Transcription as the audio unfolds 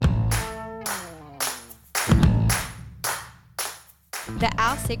The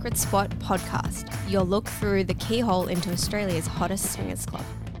Our Secret Spot podcast, your look through the keyhole into Australia's hottest swingers club.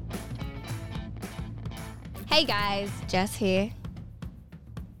 Hey guys, Jess here.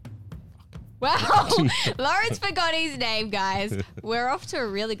 Wow, Lawrence forgot his name, guys. We're off to a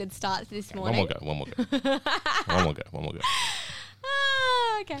really good start this morning. One more go.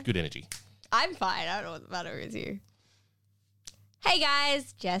 Okay. Good energy. I'm fine. I don't know what the matter is you. Hey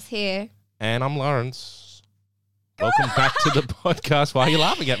guys, Jess here. And I'm Lawrence. Welcome back to the podcast. Why are you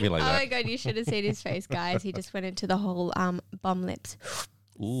laughing at me like Oh that? my God, you should have seen his face, guys. He just went into the whole bum lips.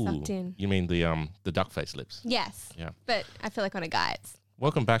 Ooh, sucked in. You mean the duck face lips? Yes. Yeah. But I feel like on a guy, it's...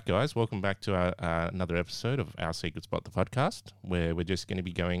 Welcome back, guys. Welcome back to another episode of Our Secret Spot, the podcast, where we're just going to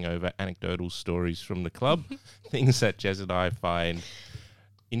be going over anecdotal stories from the club, things that Jez and I find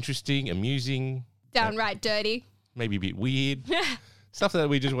interesting, amusing, downright dirty. maybe a bit weird. Stuff that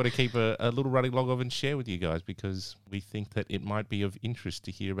we just want to keep a little running log of and share with you guys because we think that it might be of interest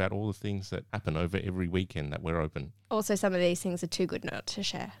to hear about all the things that happen over every weekend that we're open. Also, some of these things are too good not to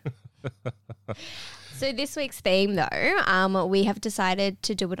share. So this week's theme, though, we have decided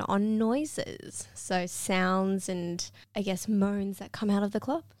to do it on noises. So sounds and, I guess, moans that come out of the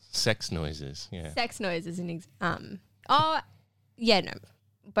club. Sex noises, yeah. Sex noises and...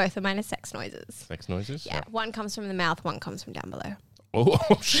 Both of mine are sex noises. Sex noises? Yeah, one comes from the mouth, one comes from down below. Oh,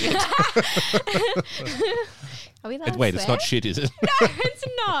 shit. Are we allowed to Wait, it's swear? not shit, is it? No, it's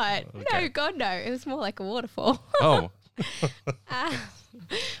not. Okay. No, God, no. It was more like a waterfall. Oh,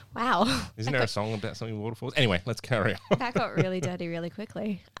 Wow. isn't there a song about something waterfalls? Anyway, let's carry on. That got really dirty really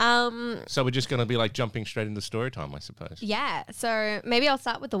quickly. So we're just going to be like jumping straight into story time, I suppose. Yeah, so maybe I'll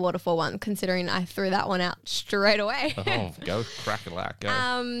start with the waterfall one, considering I threw that one out straight away. Oh, go crack-a-lack,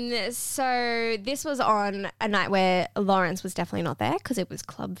 go. So this was on a night where Lawrence was definitely not there because it was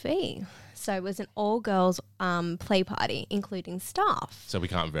Club V. So it was an all-girls play party, including staff. So we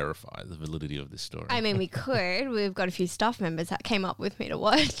can't verify the validity of this story. I mean, we could. We've got a few staff members that came up with me to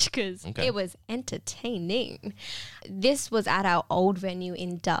watch because it was entertaining. This was at our old venue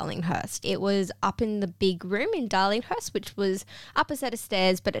in Darlinghurst. It was up in the big room in Darlinghurst, which was up a set of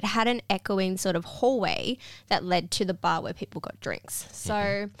stairs, but it had an echoing sort of hallway that led to the bar where people got drinks.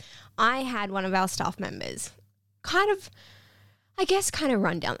 So I had one of our staff members kind of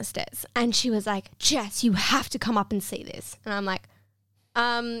run down the stairs. And she was like, Jess, you have to come up and see this. And I'm like,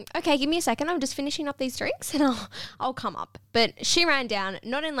 okay, give me a second. I'm just finishing up these drinks and I'll come up. But she ran down,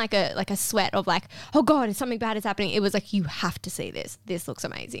 not in like a sweat of like, oh God, something bad is happening. It was like, you have to see this. This looks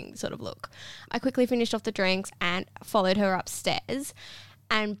amazing sort of look. I quickly finished off the drinks and followed her upstairs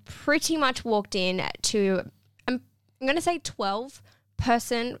and pretty much walked in to, I'm going to say 12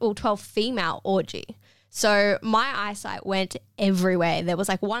 female orgy. So my eyesight went everywhere. There was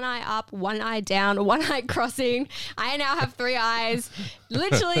like one eye up, one eye down, one eye crossing. I now have 3 eyes.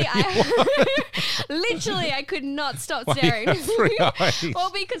 Literally, I could not stop staring. Why you have 3 eyes?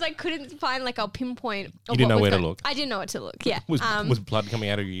 Well, because I couldn't find like a pinpoint. You didn't know where to look. I didn't know what to look. Yeah. Was blood coming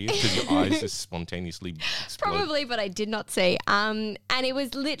out of your ears because your eyes just spontaneously explode? Probably, but I did not see. And it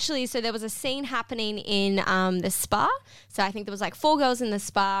was literally, so there was a scene happening in the spa. So I think there was like 4 girls in the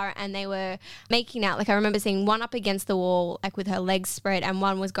spa and they were making out. Like I remember seeing one up against the wall, like with her legs spread, and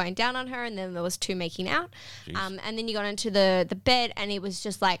one was going down on her, and then there was 2 making out. And then you got into the bed, and it was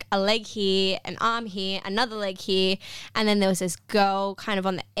just like a leg here, an arm here, another leg here, and then there was this girl kind of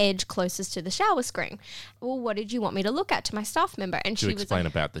on the edge closest to the shower screen. Well, what did you want me to look at? To my staff member, and To she was explain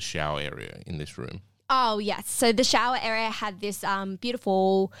like, about the shower area in this room. oh yes. So the shower area had this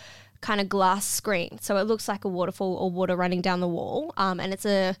beautiful kind of glass screen. So it looks like a waterfall or water running down the wall. And it's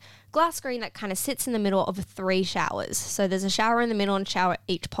a glass screen that kind of sits in the middle of 3 showers. So there's a shower in the middle and a shower at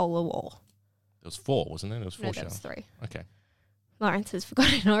each polar wall. There was 4, wasn't there? There was 4 No, showers. there was 3. Okay. Lawrence has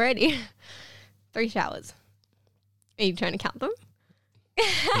forgotten already. 3 showers. Are you trying to count them?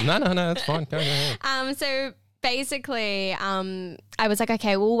 No, that's fine. Go ahead. So basically, I was like,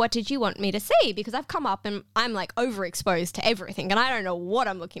 okay, well, what did you want me to see? Because I've come up and I'm like overexposed to everything and I don't know what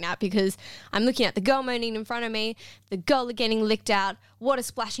I'm looking at because I'm looking at the girl moaning in front of me, the girl getting licked out, water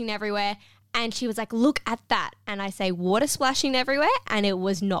splashing everywhere. And she was like, look at that. And I say, water splashing everywhere. And it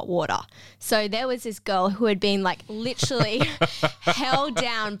was not water. So there was this girl who had been like literally held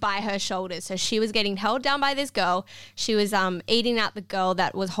down by her shoulders. So she was getting held down by this girl. She was eating out the girl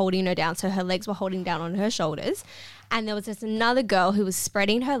that was holding her down. So her legs were holding down on her shoulders. And there was this another girl who was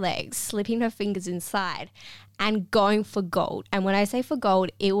spreading her legs, slipping her fingers inside and going for gold. And when I say for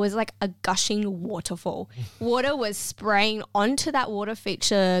gold, it was like a gushing waterfall. Water was spraying onto that water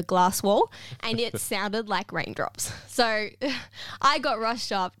feature glass wall and it sounded like raindrops. So I got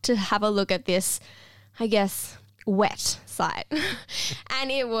rushed up to have a look at this, I guess, wet side.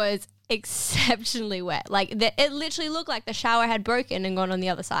 And it was exceptionally wet. Like it literally looked like the shower had broken and gone on the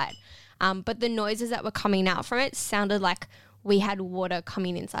other side. But the noises that were coming out from it sounded like we had water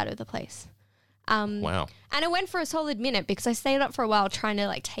coming inside of the place. Wow. And it went for a solid minute because I stayed up for a while trying to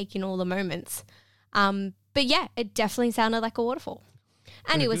like take in all the moments. But yeah, it definitely sounded like a waterfall.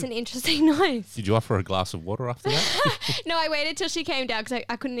 And it was an interesting noise. Did you offer a glass of water after that? No, I waited till she came down because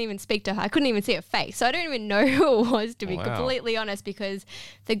I couldn't even speak to her. I couldn't even see her face. So I don't even know who it was, to be completely honest, because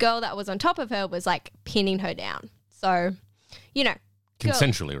the girl that was on top of her was like pinning her down. So, you know.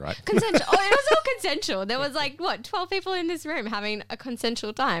 Consensually, right? Consensual. Oh, it was all consensual. There was 12 people in this room having a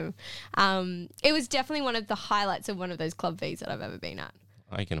consensual time. It was definitely one of the highlights of one of those club Vs that I've ever been at.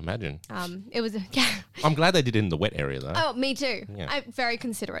 I can imagine. It was, yeah. I'm glad they did it in the wet area though. Oh, me too. Yeah. Very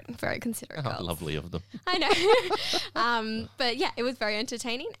considerate girls. Lovely of them. I know. But yeah, it was very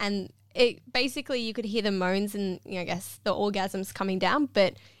entertaining, and it basically you could hear the moans and I guess the orgasms coming down.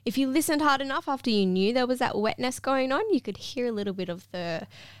 But if you listened hard enough after you knew there was that wetness going on, you could hear a little bit of the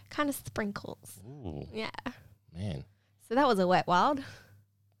kind of sprinkles. Ooh. Yeah. Man. So that was a wet wild.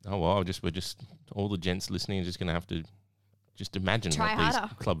 Oh well, we're just all the gents listening are just gonna have to just imagine Try what harder.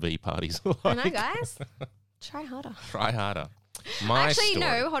 these Club V parties are like. I know, guys. Try harder. Try harder.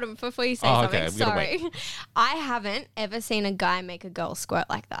 No, hold on before you say something. Sorry. I haven't ever seen a guy make a girl squirt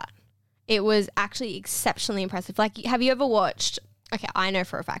like that. It was actually exceptionally impressive. Like, have you ever watched, okay, I know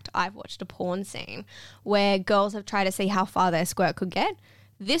for a fact, I've watched a porn scene where girls have tried to see how far their squirt could get.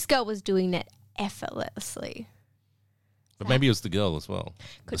 This girl was doing it effortlessly. But maybe it was the girl as well.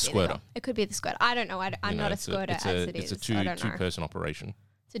 The squirter. It could be the squirter. I don't know. I'm not a squirter as it is. It's a two-person operation.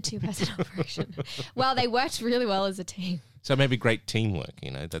 It's a two-person operation. Well, they worked really well as a team. So maybe great teamwork,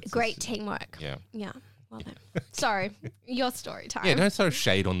 That's great teamwork. Yeah. Yeah. Well then. Sorry. Your story time. Yeah, don't throw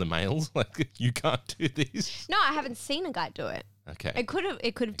shade on the males. Like, you can't do this. No, I haven't seen a guy do it. Okay. It could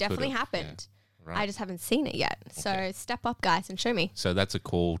have definitely happened. Yeah. Right. I just haven't seen it yet. So step up, guys, and show me. So that's a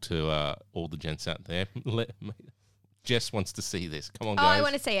call to all the gents out there. Jess wants to see this. Come on, guys. Oh, I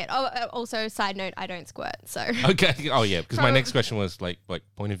want to see it. Oh, also, side note, I don't squirt, so. Okay. Oh, yeah, because my next question was, like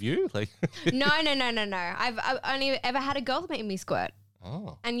point of view? Like. No. I've only ever had a girl make me squirt.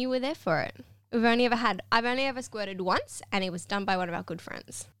 Oh. And you were there for it. I've only ever squirted once, and it was done by one of our good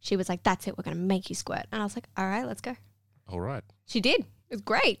friends. She was like, that's it, we're going to make you squirt. And I was like, all right, let's go. All right. She did. It was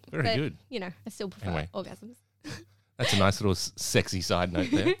great. Very good. I still prefer orgasms. That's a nice little sexy side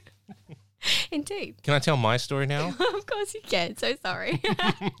note there. Indeed. Can I tell my story now? Of course you can. So sorry.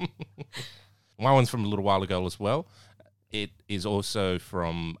 My one's from a little while ago as well. It is also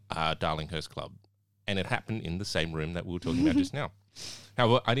from Darlinghurst Club, and it happened in the same room that we were talking about just now.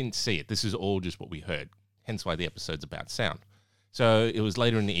 However, I didn't see it. This is all just what we heard, hence why the episode's about sound. So it was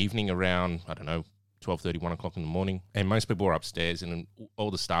later in the evening around, 12:30, 1 o'clock in the morning, and most people were upstairs, and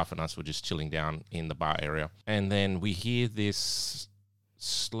all the staff and us were just chilling down in the bar area. And then we hear this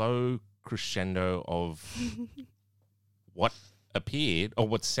slow crescendo of what appeared or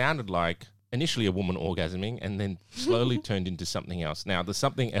what sounded like initially a woman orgasming and then slowly turned into something else. Now, the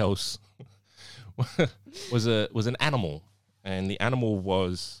something else was an animal, and the animal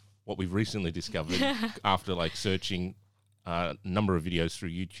was what we've recently discovered after searching a number of videos through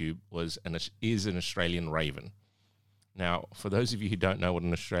YouTube is an Australian raven. Now, for those of you who don't know what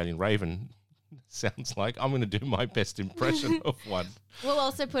an Australian raven sounds like, I'm going to do my best impression of one. We'll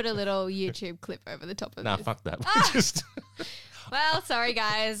also put a little YouTube clip over the top of this. Nah, fuck that. Well, sorry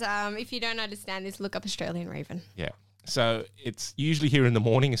guys. If you don't understand this, look up Australian raven. Yeah. So it's usually here in the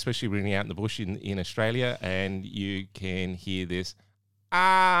morning, especially when you're out in the bush in Australia, and you can hear this.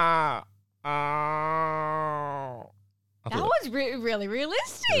 That was really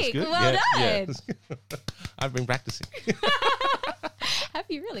realistic. Well done. Yeah. I've been practicing. Have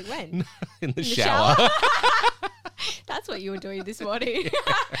you really? When? In the shower. That's what you were doing this morning.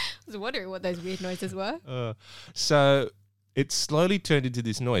 I was wondering what those weird noises were. So it slowly turned into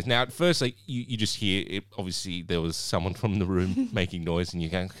this noise. Now, at first, you just hear it. Obviously, there was someone from the room making noise, and you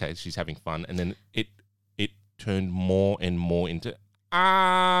go, okay, she's having fun. And then it turned more and more into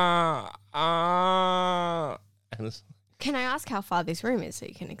And can I ask how far this room is so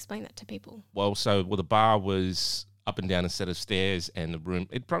you can explain that to people? Well, the bar was up and down a set of stairs, and the room,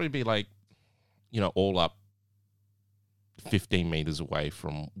 it'd probably be all up 15 meters away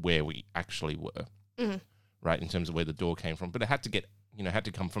from where we actually were, right, in terms of where the door came from. But it had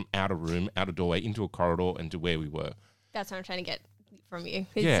to come from out a room, out a doorway, into a corridor, and to where we were. That's what I'm trying to get from you.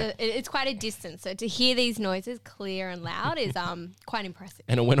 It's quite a distance. So to hear these noises clear and loud is quite impressive.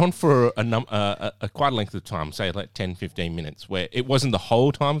 And it went on for a quite a length of time, say like 10, 15 minutes, where it wasn't the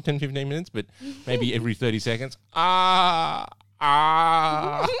whole time of 10, 15 minutes, but maybe every 30 seconds.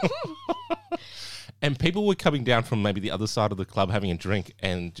 And people were coming down from maybe the other side of the club having a drink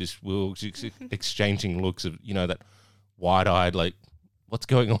and we were just exchanging looks of, that wide-eyed, like, what's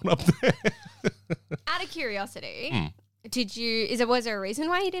going on up there? Out of curiosity, was there a reason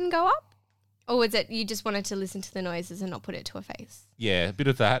why you didn't go up? Or was it you just wanted to listen to the noises and not put it to a face? Yeah, a bit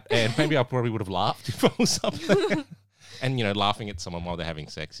of that. And maybe I probably would have laughed if I was up there. And, laughing at someone while they're having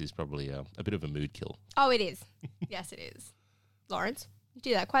sex is probably a bit of a mood kill. Oh, it is. Yes, it is. Lawrence, you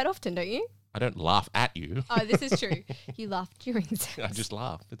do that quite often, don't you? I don't laugh at you. Oh, this is true. You laugh during sex. I just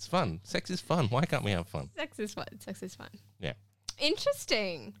laugh. It's fun. Sex is fun. Why can't we have fun? Sex is fun. Sex is fun. Yeah.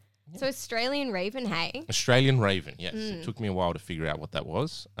 Interesting. Yeah. So Australian raven, hey? Australian raven, yes. It took me a while to figure out what that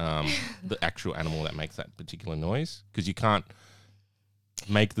was, the actual animal that makes that particular noise, because you can't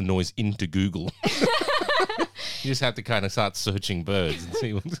make the noise into Google. You just have to kind of start searching birds and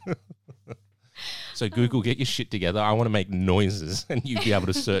see what... So Google, get your shit together. I want to make noises, and you'd be able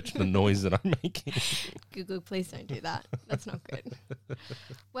to search the noise that I'm making. Google, please don't do that. That's not good.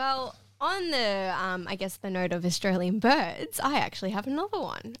 Well, on the, I guess the note of Australian birds, I actually have another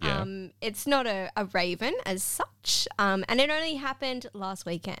one. Yeah. It's not a raven as such, and it only happened last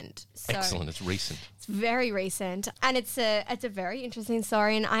weekend. So excellent. It's recent. It's very recent, and it's a very interesting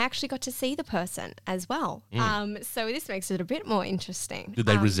story, and I actually got to see the person as well. So this makes it a bit more interesting. Did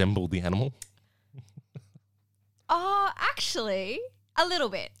they resemble the animal? Oh, actually, a little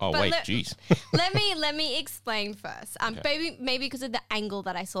bit. Oh, but jeez. let me explain first. Okay. Maybe because of the angle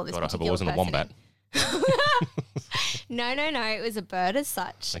that I saw this particular person. I hope it wasn't a wombat. No. It was a bird as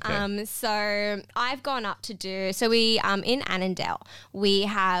such. Okay. So I've gone up so we, in Annandale, we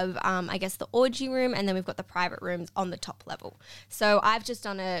have, I guess the orgy room, and then we've got the private rooms on the top level. So I've just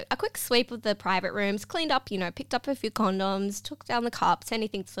done a quick sweep of the private rooms, cleaned up, picked up a few condoms, took down the cups,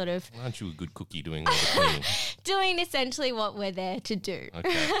 anything sort of. Well, aren't you a good cookie doing all the cleaning? Doing essentially what we're there to do.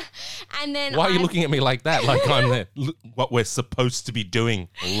 Okay. And then why are you looking at me like that? Like I'm there, what we're supposed to be doing,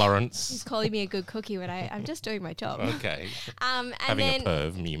 Lawrence. He's calling me a good cookie when I'm just doing my job. Okay. And having then, a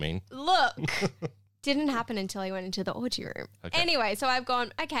perv, you mean? Look, didn't happen until I went into the orgy room. Okay. Anyway, so I've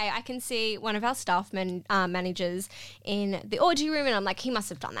gone, okay, I can see one of our staff managers in the orgy room, and I'm like, he must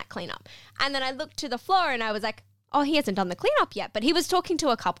have done that cleanup. And then I looked to the floor and I was like, oh, he hasn't done the cleanup yet, but he was talking to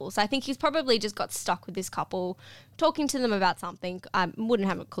a couple. So I think he's probably just got stuck with this couple, talking to them about something. I wouldn't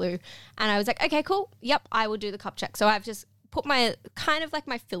have a clue. And I was like, okay, cool. Yep, I will do the cup check. So I've just put my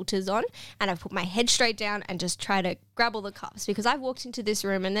filters on, and I've put my head straight down and just try to grab all the cups, because I've walked into this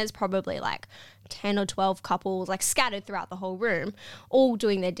room and there's probably like 10 or 12 couples like scattered throughout the whole room, all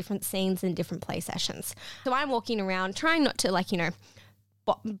doing their different scenes and different play sessions. So I'm walking around trying not to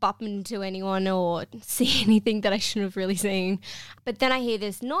bump into anyone or see anything that I shouldn't have really seen. But then I hear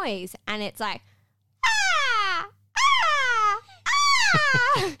this noise and it's like,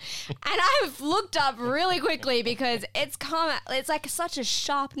 and I've looked up really quickly because it's like such a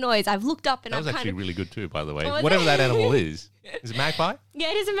sharp noise. I've looked up and that was actually really good too, by the way. Whatever that animal is it a magpie?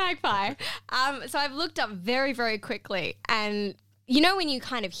 Yeah, it is a magpie. So I've looked up very, very quickly, and when you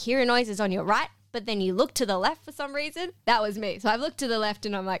kind of hear a noise is on your right, but then you look to the left for some reason? That was me. So I've looked to the left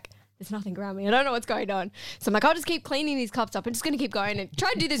and I'm like, there's nothing around me. I don't know what's going on. So I'm like, I'll just keep cleaning these cups up. I'm just going to keep going and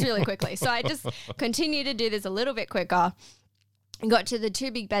try to do this really quickly. So I just continue to do this a little bit quicker. Got to the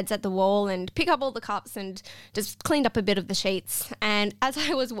two big beds at the wall and pick up all the cups and just cleaned up a bit of the sheets. And as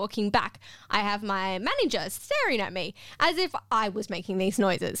I was walking back, I have my manager staring at me as if I was making these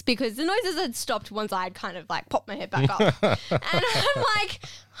noises, because the noises had stopped once I had kind of like popped my head back up. And I'm like,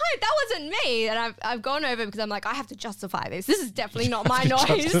 hi, that wasn't me. And I've gone over because I'm like, I have to justify this. This is definitely not my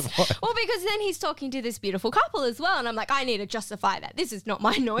noise. Well, because then he's talking to this beautiful couple as well. And I'm like, I need to justify that. This is not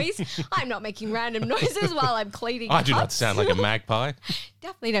my noise. I'm not making random noises while I'm cleaning I do not sound like a magpie.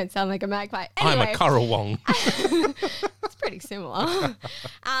 Definitely don't sound like a magpie. Anyway, I'm a currawong. It's pretty similar.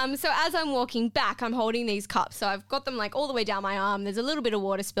 So as I'm walking back, I'm holding these cups. So I've got them like all the way down my arm. There's a little bit of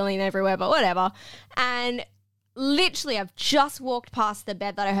water spilling everywhere, but whatever. And literally, I've just walked past the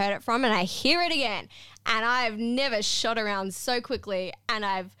bed that I heard it from, and I hear it again. And I've never shot around so quickly. And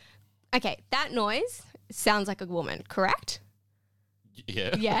that noise sounds like a woman, correct?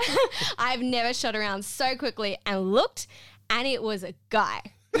 Yeah. Yeah. I've never shot around so quickly and looked, and it was a guy.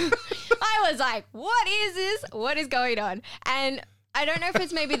 I was like, what is this? What is going on? And I don't know if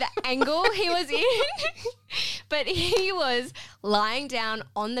it's maybe the angle he was in, but he was lying down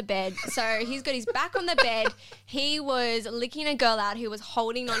on the bed. So he's got his back on the bed. He was licking a girl out who was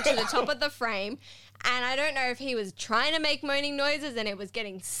holding onto the top of the frame. And I don't know if he was trying to make moaning noises and it was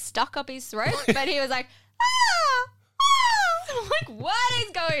getting stuck up his throat, but he was like, ah! I'm like, what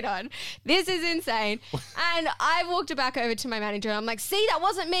is going on? This is insane. And I walked back over to my manager and I'm like, see, that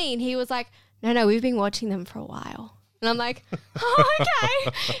wasn't me. And he was like, no, we've been watching them for a while. And I'm like, oh,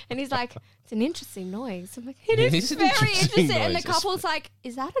 okay. And he's like, it's an interesting noise. I'm like, it is very interesting. And the couple's like,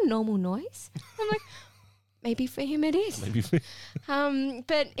 is that a normal noise? I'm like, maybe for him it is. Maybe for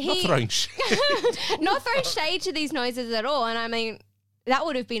but he not throwing shade. Not throwing shade to these noises at all. And I mean, that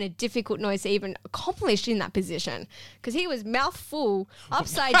would have been a difficult noise to even accomplish in that position because he was mouth full,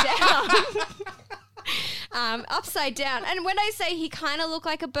 upside down. Upside down. And when I say he kind of looked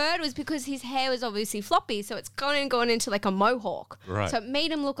like a bird, it was because his hair was obviously floppy, so it's gone into like a mohawk. Right. So it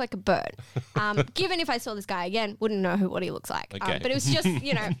made him look like a bird. Given if I saw this guy again, wouldn't know what he looks like. Okay. But it was just,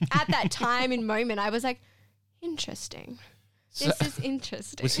 at that time and moment, I was like, interesting. This is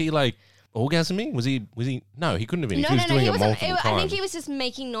interesting. Was he like orgasming? Was he? No, he couldn't have been. No, he was doing it multiple times. I think he was just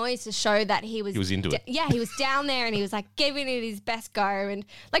making noise to show that he was into it. Yeah, he was down there and he was like giving it his best go, and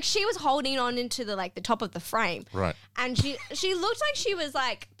like she was holding on into the top of the frame, right? And she looked like she was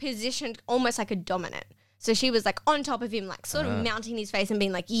like positioned almost like a dominant. So she was like on top of him, like sort of mounting his face and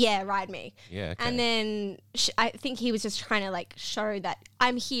being like, "Yeah, ride me." Yeah. Okay. And then I think he was just trying to like show that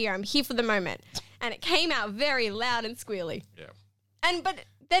I'm here for the moment, and it came out very loud and squealy. Yeah. But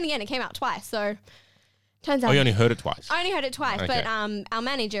then again, it came out twice, so turns out... Oh, you only heard it twice? I only heard it twice, okay. But our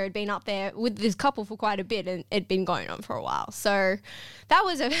manager had been up there with this couple for quite a bit and it'd been going on for a while. So that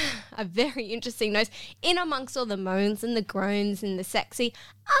was a very interesting noise in amongst all the moans and the groans and the sexy,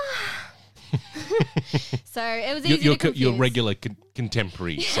 So it was easy to confuse. Your regular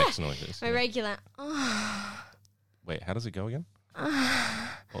contemporary sex noises. My regular, Wait, how does it go again?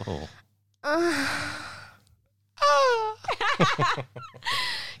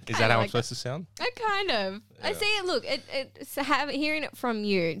 Is that how I'm supposed to sound? Kind of. Yeah. I see it. Look, hearing it from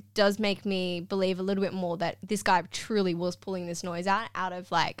you does make me believe a little bit more that this guy truly was pulling this noise out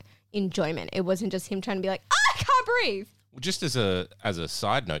of like enjoyment. It wasn't just him trying to be like, I can't breathe. Well, just as a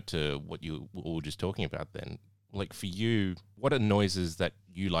side note to what you were just talking about, then, like for you, what are noises that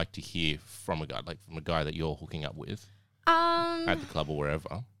you like to hear from a guy, like from a guy that you're hooking up with at the club or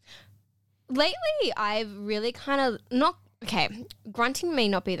wherever? Lately, I've really kind of grunting may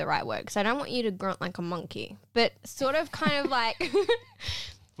not be the right word because I don't want you to grunt like a monkey, but sort of kind of like...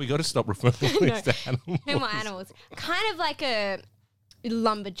 We got to stop referring to animals. No more animals. Kind of like a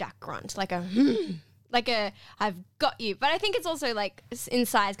lumberjack grunt, like a I've got you. But I think it's also like in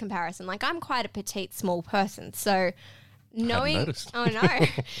size comparison. Like I'm quite a petite, small person, so knowing... noticed. Oh, no.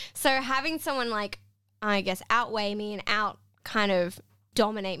 So having someone like, I guess, outweigh me and out kind of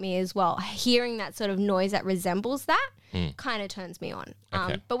dominate me as well, hearing that sort of noise that resembles that kind of turns me on.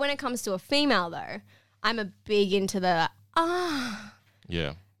 Okay. But when it comes to a female though, I'm a big into the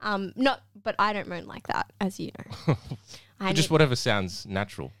yeah. But I don't moan like that, as you know. Just whatever sounds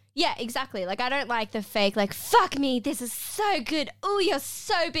natural. Yeah, exactly. Like I don't like the fake like fuck me, this is so good. Oh, you're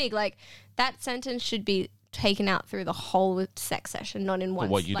so big. Like that sentence should be taken out through the whole sex session, not in one.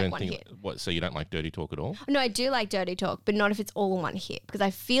 But what you don't one think? hit. What? So you don't like dirty talk at all? No, I do like dirty talk, but not if it's all in one hit because I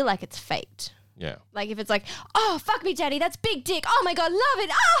feel like it's faked. Yeah. Like if it's like, oh fuck me, daddy, that's big dick. Oh my god, love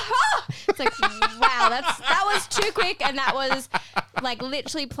it. It's like wow, that was too quick, and that was like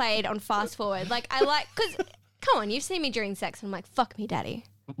literally played on fast forward. Like I like because come on, you've seen me during sex, and I'm like, fuck me, daddy.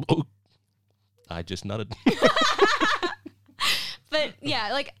 Oh, I just nutted. But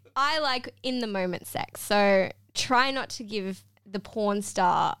yeah, like I like in the moment sex. So try not to give the porn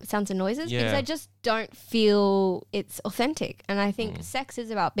star sounds and noises because I just don't feel it's authentic. And I think sex is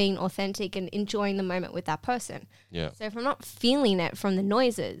about being authentic and enjoying the moment with that person. Yeah. So if I'm not feeling it from the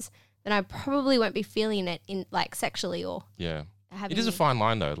noises, then I probably won't be feeling it in like sexually or It is a fine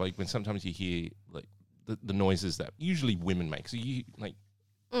line though. Like when sometimes you hear like the noises that usually women make. So you like,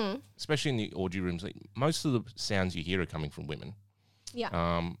 especially in the orgy rooms, like most of the sounds you hear are coming from women. Yeah.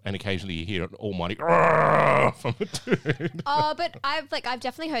 And occasionally you hear an almighty from a dude. Oh, but I've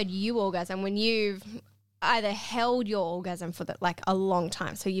definitely heard you orgasm when you've either held your orgasm for a long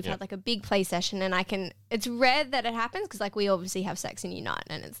time. So you've had like a big play session, and it's rare that it happens because like we obviously have sex and unite,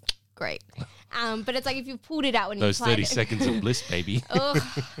 and it's great. But it's like if you've pulled it out when those you 30 seconds of bliss, baby. Oh,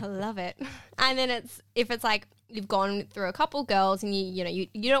 I love it. And then if it's like you've gone through a couple girls and you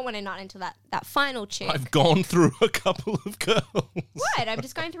don't want to nut into that final chick. I've gone through a couple of girls. Right, I'm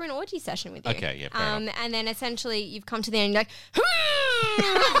just going through an orgy session with you. Okay, yeah, fair enough. And then essentially you've come to the end and you're like,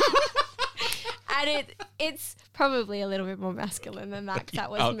 and it's probably a little bit more masculine than that because that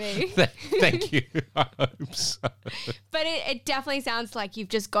was me. Thank you. I hope so. But it definitely sounds like you've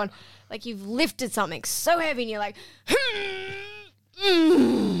just gone, like you've lifted something so heavy and you're like,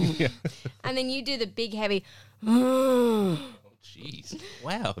 Yeah. and then you do the big heavy. Jeez!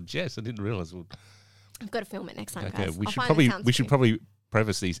 Wow, Jess, I didn't realize. I've got to film it next time, Okay, guys. we should probably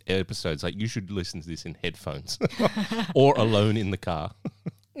preface these episodes like you should listen to this in headphones or alone in the car.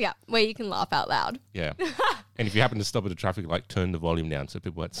 Yeah, where you can laugh out loud. Yeah, and if you happen to stop at the traffic light, turn the volume down so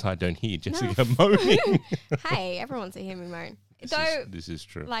people outside don't hear Jessica moaning. Hey, everyone wants to hear me moan. This is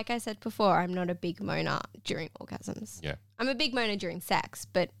true. Like I said before, I'm not a big moaner during orgasms. Yeah. I'm a big moaner during sex,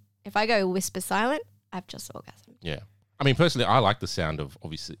 but if I go whisper silent, I've just orgasmed. Yeah. I mean, personally, I like the sound of,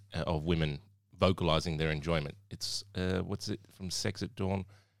 obviously, of women vocalizing their enjoyment. It's, what's it from Sex at Dawn?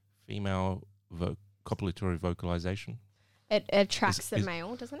 Female copulatory vocalization. It attracts the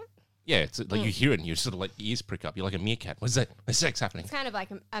male, doesn't it? Yeah, it's like you hear it and you sort of like ears prick up. You're like a meerkat. What's that? There's sex happening. It's kind of like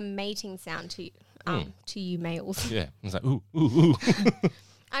a mating sound to you males. Yeah. It's like, ooh, ooh, ooh.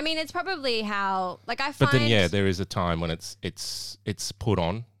 I mean, it's probably how, like, I find... But then, yeah, there is a time when it's put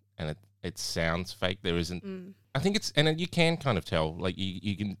on and it sounds fake. There isn't... I think it's... And you can kind of tell. Like,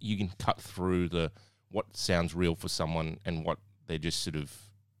 you can cut through what sounds real for someone and what they're just sort of...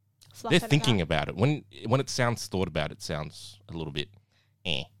 They're thinking about it. When it sounds thought about, it sounds a little bit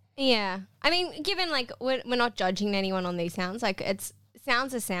eh. Yeah. I mean, given, like, we're not judging anyone on these sounds. Like, it's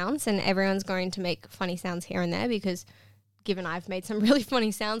sounds are sounds and everyone's going to make funny sounds here and there because... Given I've made some really funny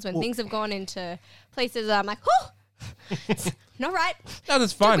sounds when things have gone into places that I'm like, oh, it's not right. No,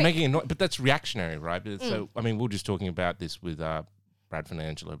 that's fine, making a noise, but that's reactionary, right? So, I mean, we were just talking about this with Bradford and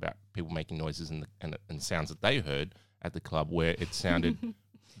Angela about people making noises and sounds that they heard at the club where it sounded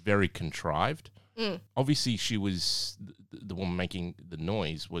very contrived. Obviously, she was the woman making the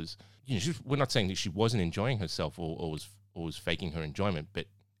noise was, we're not saying that she wasn't enjoying herself or was faking her enjoyment, but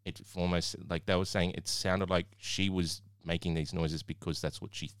it almost, like they were saying, it sounded like she was making these noises because that's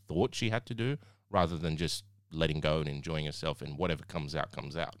what she thought she had to do rather than just letting go and enjoying herself and whatever comes out,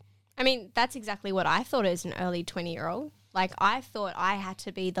 comes out. I mean, that's exactly what I thought as an early 20-year-old. Like, I thought I had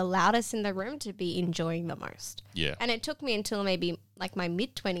to be the loudest in the room to be enjoying the most. Yeah. And it took me until maybe like my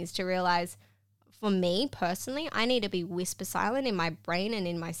mid-20s to realize, for me personally, I need to be whisper silent in my brain and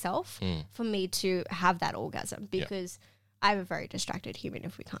in myself for me to have that orgasm because... Yeah. I'm a very distracted human,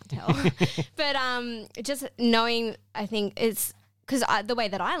 if we can't tell. But just knowing, I think it's because the way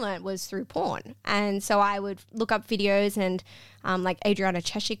that I learned was through porn. And so I would look up videos and like Adriana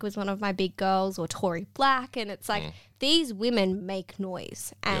Cheshik was one of my big girls or Tori Black. And it's like these women make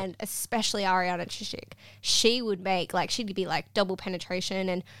noise. And especially Ariana Cheshik, she would make like, she'd be like double penetration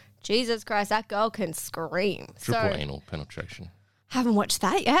and Jesus Christ, that girl can scream. Triple anal penetration. Haven't watched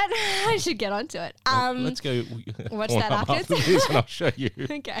that yet. I should get onto it. Let's go watch that after this and I'll show you.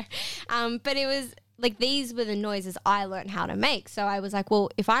 Okay. But it was like these were the noises I learned how to make. So I was like, well,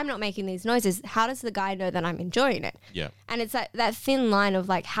 if I'm not making these noises, how does the guy know that I'm enjoying it? Yeah. And it's that thin line of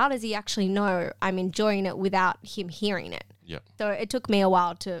like, how does he actually know I'm enjoying it without him hearing it? Yeah. So it took me a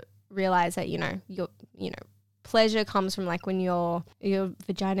while to realize that, pleasure comes from like when your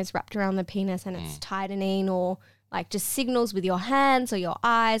vagina's wrapped around the penis and it's tightening or like just signals with your hands or your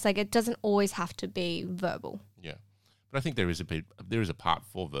eyes. Like it doesn't always have to be verbal. Yeah. But I think there is a part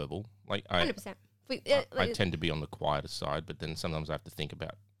for verbal. Like 100%. I tend to be on the quieter side, but then sometimes I have to think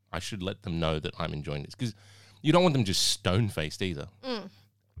about, I should let them know that I'm enjoying this because you don't want them just stone-faced either.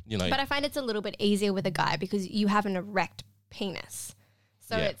 But I find it's a little bit easier with a guy because you have an erect penis.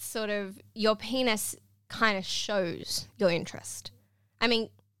 So it's sort of, your penis kind of shows your interest. I mean...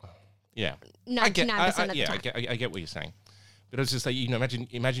 Yeah, 99% of the time. I get what you're saying, but it's just like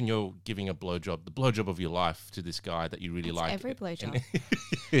imagine you're giving the blowjob of your life to this guy that you really like. Every blowjob.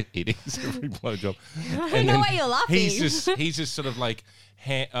 It is every blowjob. I don't know why you're laughing. He's just sort of like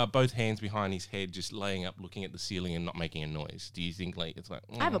both hands behind his head, just laying up, looking at the ceiling and not making a noise. Do you think like it's like?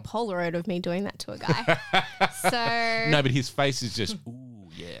 I have a Polaroid of me doing that to a guy. So no, but his face is just ooh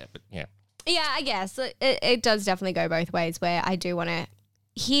yeah, but yeah. Yeah, I guess it does definitely go both ways. Where I do want to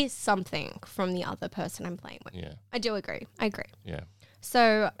hear something from the other person I'm playing with. Yeah. I do agree. I agree. Yeah.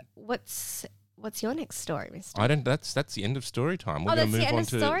 So what's What's your next story, Mr.? That's the end of story time. We're going to move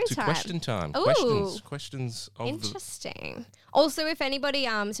on to question time. Ooh. Questions of Interesting. Also, if anybody,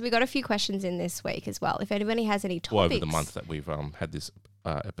 so we got a few questions in this week as well. If anybody has any topics. Well, over the month that we've had this,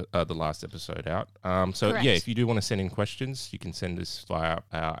 the last episode out. Correct. Yeah, if you do want to send in questions, you can send us via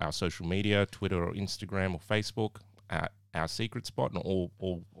our social media, Twitter or Instagram or Facebook at Our Secret Spot and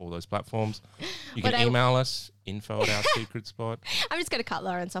all those platforms. You can email us, info@oursecretspot. I'm just going to cut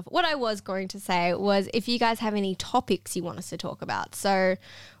Lawrence off. What I was going to say was if you guys have any topics you want us to talk about. So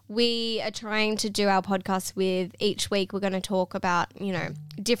we are trying to do our podcast with each week we're going to talk about,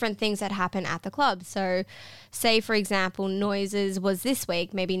 different things that happen at the club. So say, for example, noises was this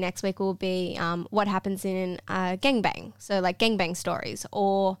week. Maybe next week will be what happens in gangbang. So like gangbang stories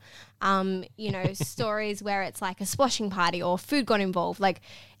or, stories where it's like a splashing party or food got involved. Like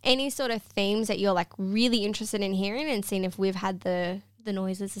any sort of themes that you're like really interested in hearing and seeing if we've had the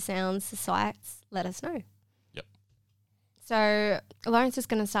noises, the sounds, the sights, let us know. So Lawrence is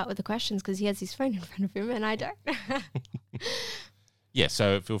going to start with the questions because he has his phone in front of him and I don't. Yeah,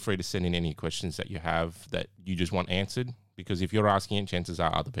 so feel free to send in any questions that you have that you just want answered, because if you're asking it, chances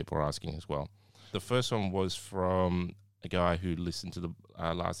are other people are asking as well. The first one was from a guy who listened to the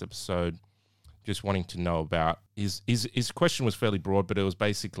last episode, just wanting to know about his question was fairly broad, but it was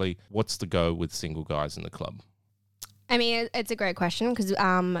basically, what's the go with single guys in the club? I mean, it's a great question because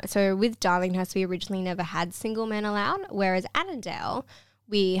so with Darlinghurst, we originally never had single men allowed, whereas Annandale,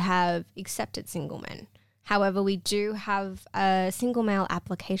 we have accepted single men. However, we do have a single male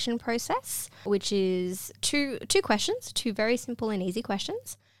application process, which is two questions, two very simple and easy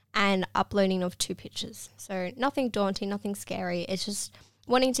questions, and uploading of 2 pictures. So nothing daunting, nothing scary. It's just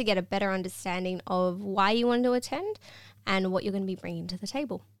wanting to get a better understanding of why you want to attend and what you're going to be bringing to the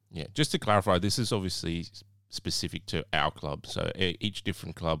table. Yeah, just to clarify, this is obviously specific to our club. So each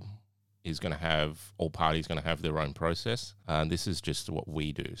different club is going to have, all parties going to have their own process. This is just what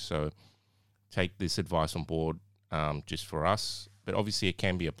we do. So take this advice on board just for us, but obviously it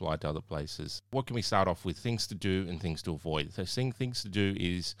can be applied to other places. What can we start off with? Things to do and things to avoid. So things to do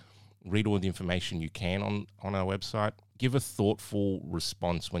is read all the information you can on our website. Give a thoughtful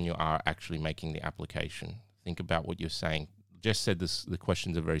response when you are actually making the application. Think about what you're saying. Jess said the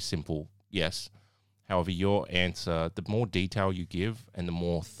questions are very simple. Yes. However, your answer, the more detail you give and the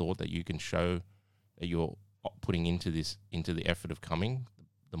more thought that you can show that you're putting into the effort of coming,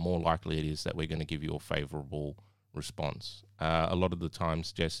 the more likely it is that we're going to give you a favourable response. A lot of the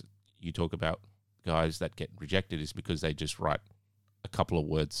times, Jess, you talk about guys that get rejected is because they just write a couple of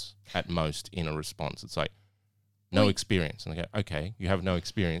words at most in a response. It's like, no experience. And I go, okay, you have no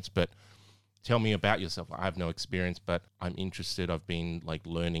experience, but tell me about yourself. I have no experience, but I'm interested. I've been like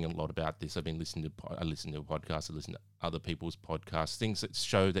learning a lot about this. I listen to podcasts. I listen to other people's podcasts. Things that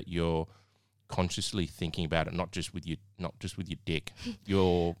show that you're consciously thinking about it, not just with your dick.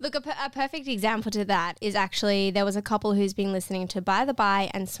 Look, a perfect example to that is actually there was a couple who's been listening to By the By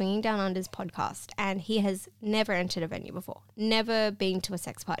and Swinging Down Under's podcast, and he has never entered a venue before, never been to a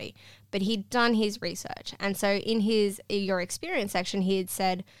sex party, but he'd done his research, and so in your experience section, he had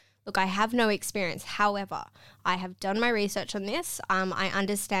said, look, I have no experience. However, I have done my research on this. I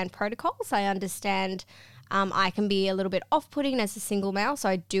understand protocols. I understand I can be a little bit off-putting as a single male. So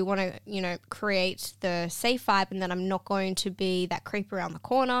I do want to, create the safe vibe and that I'm not going to be that creep around the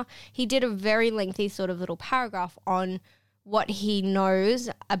corner. He did a very lengthy sort of little paragraph on what he knows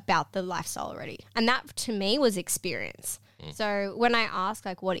about the lifestyle already. And that to me was experience. So when I ask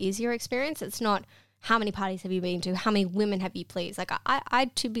like, what is your experience? It's not, how many parties have you been to? How many women have you pleased? Like I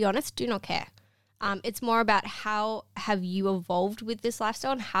to be honest, do not care. It's more about how have you evolved with this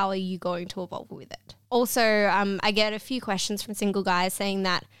lifestyle and how are you going to evolve with it? Also, I get a few questions from single guys saying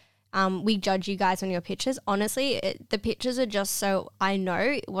that we judge you guys on your pictures. Honestly, the pictures are just so I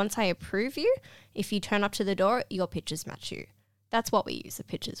know once I approve you, if you turn up to the door, your pictures match you. That's what we use the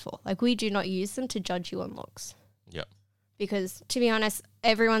pictures for. Like we do not use them to judge you on looks. Yep. Because to be honest,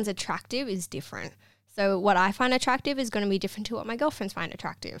 everyone's attractive is different. So what I find attractive is going to be different to what my girlfriends find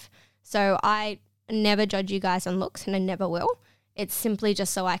attractive. So I never judge you guys on looks and I never will. It's simply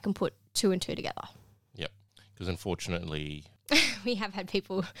just so I can put 2 and 2 together. Yep. Because unfortunately... we have had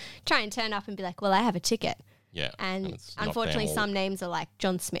people try and turn up and be like, well, I have a ticket. Yeah. And unfortunately some names are like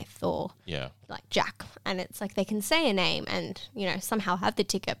John Smith or like Jack. And it's like they can say a name and, somehow have the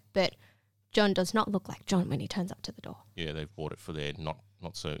ticket, but John does not look like John when he turns up to the door. Yeah, they've bought it for their not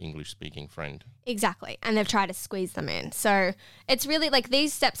so English-speaking friend. Exactly, and they've tried to squeeze them in. So it's really like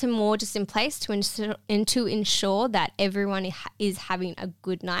these steps are more just in place to ensure that everyone is having a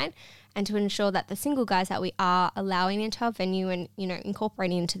good night and to ensure that the single guys that we are allowing into our venue and,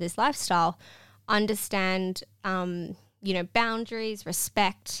 incorporating into this lifestyle understand, boundaries,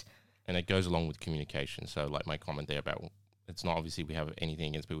 respect. And it goes along with communication. So like my comment there about, it's not obviously we have anything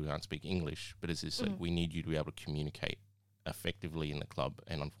against people who can't speak English, but it's just like we need you to be able to communicate effectively in the club.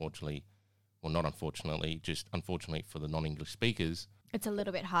 And unfortunately, well, not unfortunately, just unfortunately for the non-English speakers, it's a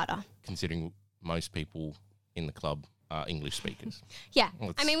little bit harder. Considering most people in the club are English speakers. Yeah. Well,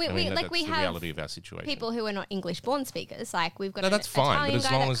 we that's we the have reality of our situation. people who are not English-born speakers. Like we've got that's fine, Italian but as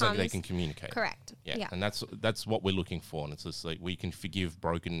guy long as comes, they can communicate. Correct. Yeah. And that's what we're looking for. And it's just like we can forgive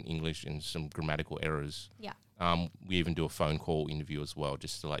broken English and some grammatical errors. Yeah. We even do a phone call interview as well,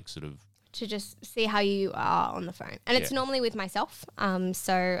 just to like sort of to just see how you are on the phone. And it's normally with myself.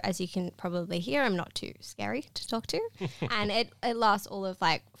 So as you can probably hear, I'm not too scary to talk to. And it lasts all of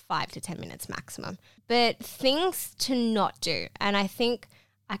like 5 to 10 minutes maximum. But things to not do, and I think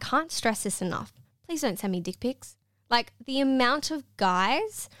I can't stress this enough, please don't send me dick pics. Like the amount of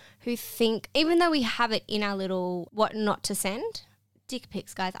guys who think, even though we have it in our little what not to send, dick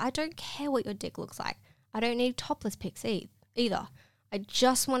pics, guys, I don't care what your dick looks like. I don't need topless pics either. I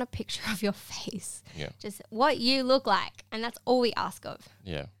just want a picture of your face. Yeah. Just what you look like. And that's all we ask of.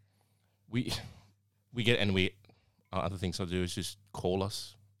 Yeah. We get, and other things I'll do is just call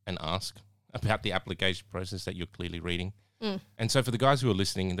us and ask about the application process that you're clearly reading. And so for the guys who are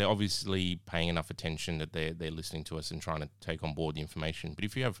listening, they're obviously paying enough attention that they're listening to us and trying to take on board the information. But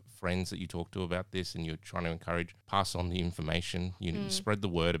if you have friends that you talk to about this and you're trying to encourage, pass on the information, spread the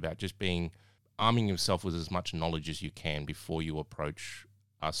word about just arming yourself with as much knowledge as you can before you approach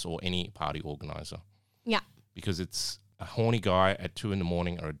us or any party organizer. Yeah. Because it's a horny guy at 2 a.m.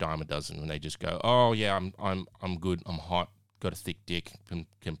 or a dime a dozen when they just go, oh yeah, I'm good, I'm hot, got a thick dick,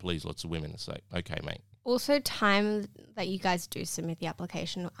 can please lots of women. It's like, okay, mate. Also, time that you guys do submit the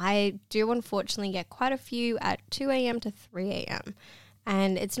application. I do unfortunately get quite a few at 2 a.m. to 3 a.m.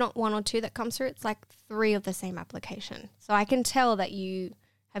 And it's not 1 or 2 that comes through. It's like 3 of the same application. So I can tell that you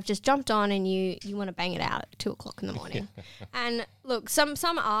have just jumped on and you want to bang it out at 2 o'clock in the morning. And look, some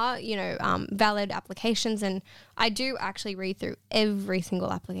are, valid applications, and I do actually read through every single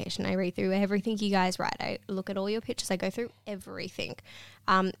application. I read through everything you guys write. I look at all your pictures. I go through everything,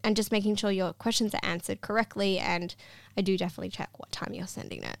 and just making sure your questions are answered correctly. And I do definitely check what time you're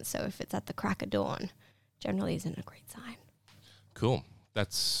sending it. So if it's at the crack of dawn, generally isn't a great sign. Cool.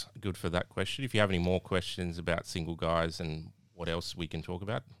 That's good for that question. If you have any more questions about single guys and what else we can talk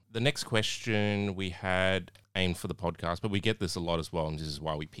about. The next question we had aimed for the podcast, but we get this a lot as well, and this is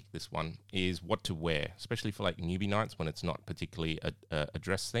why we picked this one, is what to wear, especially for like newbie nights when it's not particularly a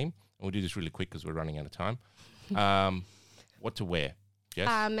dress theme. And we'll do this really quick because we're running out of time. What to wear?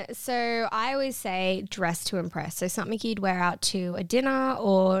 Yes? So I always say dress to impress. So something you'd wear out to a dinner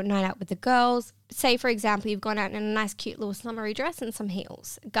or night out with the girls. Say, for example, you've gone out in a nice, cute little summery dress and some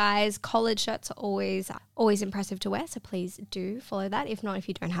heels. Guys, collared shirts are always impressive to wear, so please do follow that. If not, if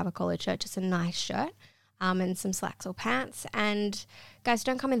you don't have a collared shirt, just a nice shirt and some slacks or pants. And guys,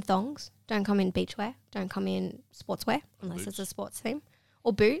 don't come in thongs. Don't come in beachwear. Don't come in sportswear unless it's a sports theme.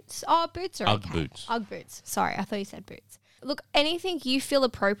 Or boots. Oh, boots are Ugg okay. boots. Ugg boots. Sorry, I thought you said boots. Look, anything you feel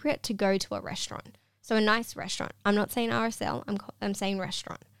appropriate to go to a restaurant. So a nice restaurant. I'm not saying RSL. I'm saying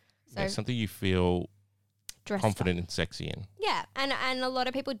restaurant. So something you feel confident and sexy in. Yeah, and a lot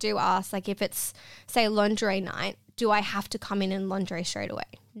of people do ask, like if it's, say, lingerie night, do I have to come in lingerie straight away?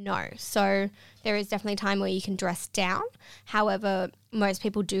 No. So there is definitely time where you can dress down. However, most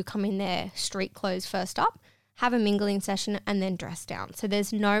people do come in their street clothes first up, have a mingling session, and then dress down. So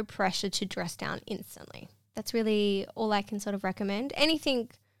there's no pressure to dress down instantly. That's really all I can sort of recommend. Anything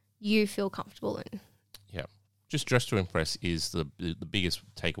you feel comfortable in. Yeah. Just dress to impress is the biggest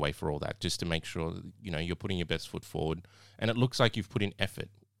takeaway for all that, just to make sure, you're putting your best foot forward and it looks like you've put in effort.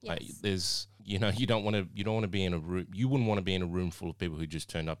 Yes. There's, you don't want to be in a room. You wouldn't want to be in a room full of people who just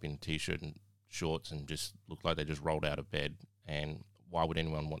turned up in a t-shirt and shorts and just look like they just rolled out of bed. And why would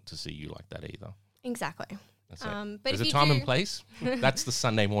anyone want to see you like that either? Exactly. But there's a time and place. That's the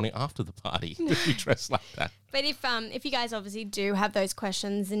Sunday morning after the party. If you dress like that. But if you guys obviously do have those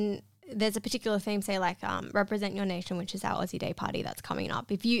questions and there's a particular theme, say like Represent Your Nation, which is our Aussie Day party that's coming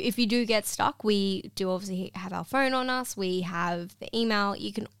up. If you do get stuck, we do obviously have our phone on us. We have the email.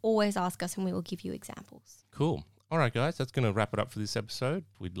 You can always ask us and we will give you examples. Cool. All right, guys, that's going to wrap it up for this episode.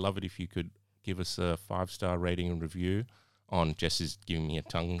 We'd love it if you could give us a 5-star rating and review. Jess is giving me a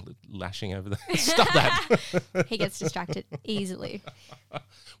tongue lashing over there. Stop that. He gets distracted easily.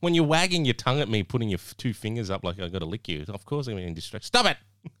 When you're wagging your tongue at me, putting your 2 fingers up like I've got to lick you, of course I'm getting distracted. Stop it.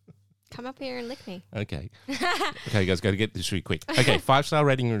 Come up here and lick me. Okay. Okay, guys, got to get this really quick. Okay, 5-star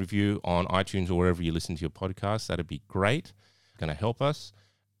rating and review on iTunes or wherever you listen to your podcast. That'd be great. Going to help us.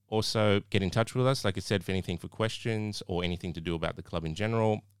 Also, get in touch with us. Like I said, for anything for questions or anything to do about the club in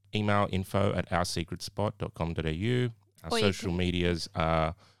general, email info@oursecretspot.com.au. Our social medias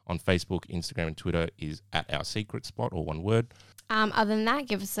are on Facebook, Instagram, and Twitter is @oursecretspot, or one word. Other than that,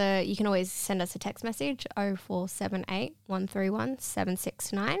 you can always send us a text message, 0478 131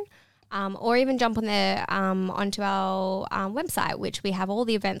 769. Or even jump on there onto our website, which we have all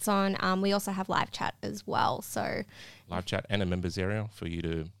the events on. We also have live chat as well. So live chat and a members area for you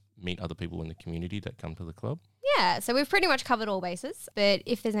to meet other people in the community that come to the club. Yeah, so we've pretty much covered all bases. But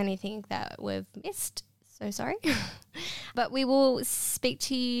if there's anything that we've missed, so sorry. But we will speak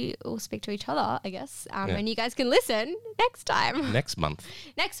to you, or speak to each other, I guess. And you guys can listen next time. Next month.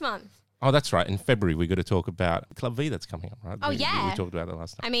 Oh, that's right. In February, we're going to talk about Club V that's coming up, right? Oh, we talked about that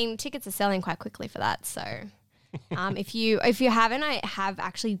last time. I mean, tickets are selling quite quickly for that. So if you haven't, I have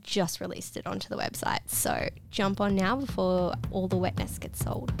actually just released it onto the website. So jump on now before all the wetness gets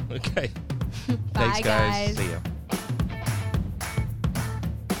sold. Okay. Bye, Thanks, guys. guys. See ya.